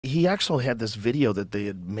he actually had this video that they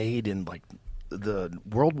had made in like the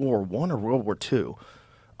World War I or World War II.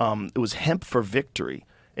 It was Hemp for Victory,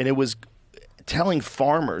 and it was telling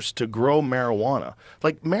farmers to grow marijuana.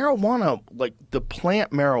 Like marijuana, like the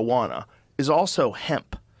plant marijuana is also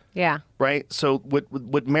hemp. Yeah. Right? So what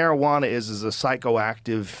marijuana is a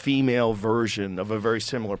psychoactive female version of a very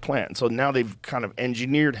similar plant. So now they've kind of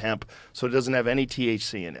engineered hemp so it doesn't have any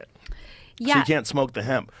THC in it. Yeah. So you can't smoke the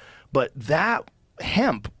hemp. But that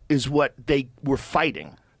hemp is what they were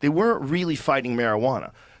fighting. They weren't really fighting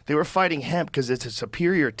marijuana. They were fighting hemp because it's a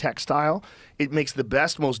superior textile. It makes the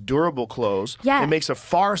best, most durable clothes. Yeah. It makes a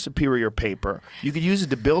far superior paper. You could use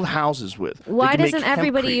it to build houses with. Why They could doesn't make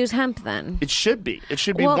everybody hempcrete. use hemp then? It should be. It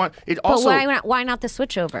should be Well, one. It also, but why not the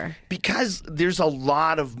switchover? because there's a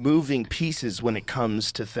lot of moving pieces when it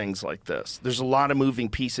comes to things like this. There's a lot of moving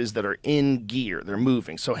pieces that are in gear. They're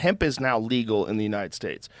moving. So hemp is now legal in the United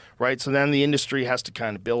States, right? So then the industry has to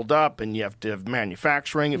kind of build up, and you have to have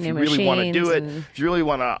manufacturing if New you really want to do it. machines If you really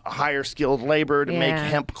want to hire skilled labor to make Yeah.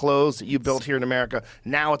 hemp clothes that you built here in America,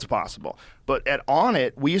 now it's possible. But at On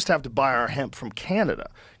It, we used to have to buy our hemp from Canada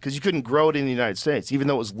because you couldn't grow it in the United States, even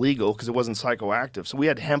though it was legal because it wasn't psychoactive. So we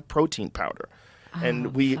had hemp protein powder.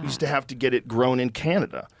 And we used to have to get it grown in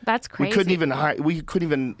Canada. That's crazy. We couldn't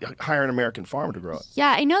even hire an American farmer to grow it.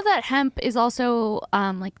 Yeah, I know that hemp is also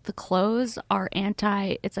like the clothes are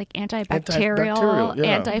it's like antibacterial, Antibacterial,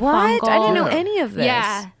 yeah. antifungal. What? I didn't know Yeah. any of this.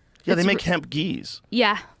 Yeah. Yeah, they make hemp gis.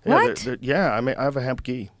 Yeah. Yeah, What? yeah, I have a hemp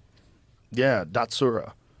gi. Yeah,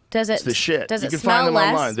 Datsura. Does it? It's the shit. Does You it can smell find them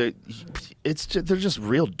less? online. They're just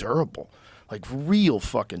real durable, like real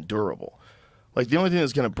fucking durable. Like the only thing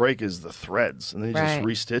that's gonna break is the threads, and then you just Right.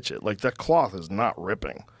 restitch it. Like that cloth is not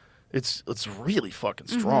ripping. It's really fucking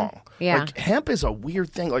strong. Yeah. Like hemp is a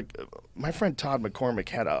weird thing. Like my friend Todd McCormick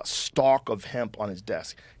had a stalk of hemp on his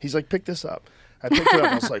desk. He's like, pick this up. I picked it up and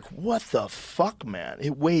I was like, what the fuck, man?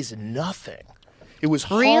 It weighs nothing. It was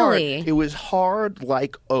hard. Really? It was hard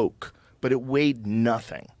like oak, but it weighed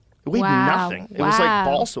nothing. It weighed Wow. nothing. It was like Wow.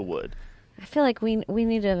 balsa wood. I feel like we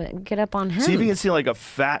need to get up on hemp. See if you can see like a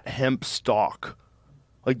fat hemp stalk.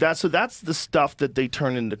 Like that. So that's the stuff that they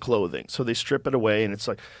turn into clothing. So they strip it away, and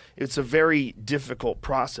it's a very difficult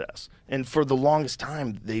process. And for the longest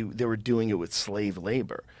time, they were doing it with slave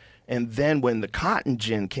labor. And then when the cotton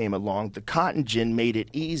gin came along, the cotton gin made it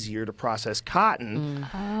easier to process cotton.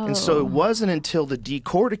 And so it wasn't until the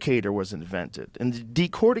decorticator was invented. And the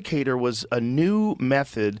decorticator was a new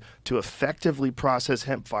method to effectively process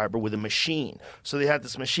hemp fiber with a machine. So they had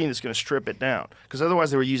this machine that's going to strip it down. Because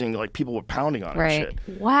otherwise they were using, like, people were pounding on it Right. and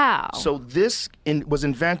shit. Wow. So this was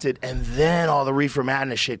invented, and then all the reefer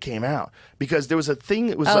madness shit came out because there was a thing.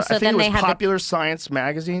 It was Oh, I so think then it was they had the- Popular Science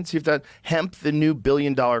magazine. See if that hemp, the new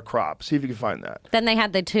billion-dollar crop. See if you can find that. Then they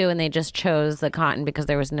had the two, and they just chose the cotton because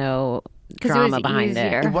there was no 'Cause it drama was behind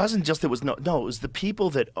easier. it. It wasn't just it was no. It was the people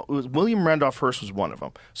that it was William Randolph Hearst was one of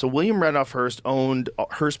them. So William Randolph Hearst owned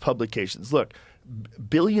Hearst Publications. Look.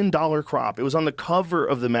 Billion-dollar crop. It was on the cover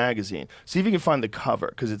of the magazine. See if you can find the cover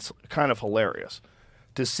because it's kind of hilarious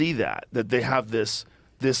to see that they have this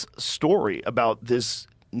story about this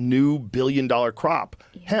new billion-dollar crop,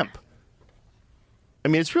 hemp. I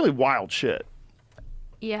mean, it's really wild shit.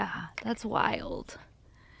 Yeah, that's wild.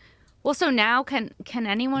 Well, so now can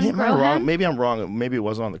anyone Am I grow wrong? hemp? Maybe I'm wrong. Maybe it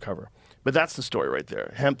wasn't on the cover, but that's the story right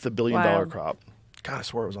there. Hemp, the billion-dollar Wow. crop. God, I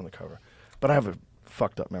swear it was on the cover, but I have a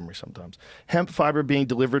fucked up memory sometimes. Hemp fiber being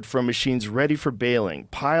delivered from machines ready for baling.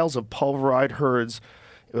 Piles of pulverized herds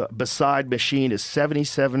beside machine is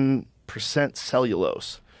 77%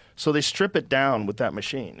 cellulose. So they strip it down with that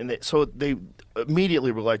machine, and so they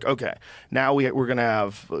immediately were like, okay, now we're going to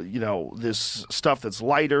have this stuff that's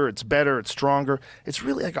lighter, it's better, it's stronger. It's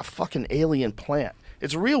really like a fucking alien plant.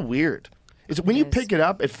 It's real weird. When you pick it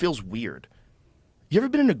up, it feels weird. You ever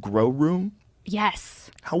been in a grow room?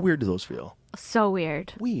 Yes. How weird do those feel? So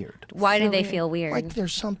weird. Weird. Why So do they weird. feel weird? Like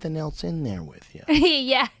there's something else in there with you.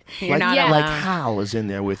 Yeah. You're not yeah. Like alone. Hal is in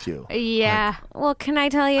there with you. Yeah. Well, can I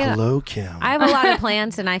tell you? Hello, Kim. I have a lot of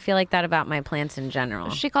plants, and I feel like that about my plants in general.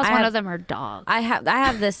 She calls I one have- of them her dog. I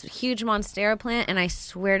have this huge monstera plant, and I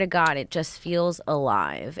swear to God, it just feels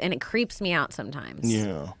alive, and it creeps me out sometimes.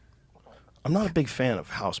 Yeah. I'm not a big fan of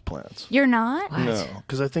house plants. You're not? No,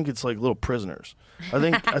 because I think it's like little prisoners. I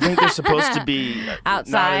think they're supposed to be not in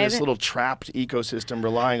Outside. this little trapped ecosystem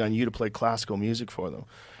relying on you to play classical music for them.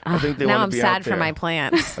 I think they Now want I'm to be sad out for there. my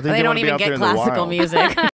plants. think They they don't wanna be even out there get in the classical wild.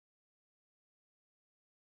 music.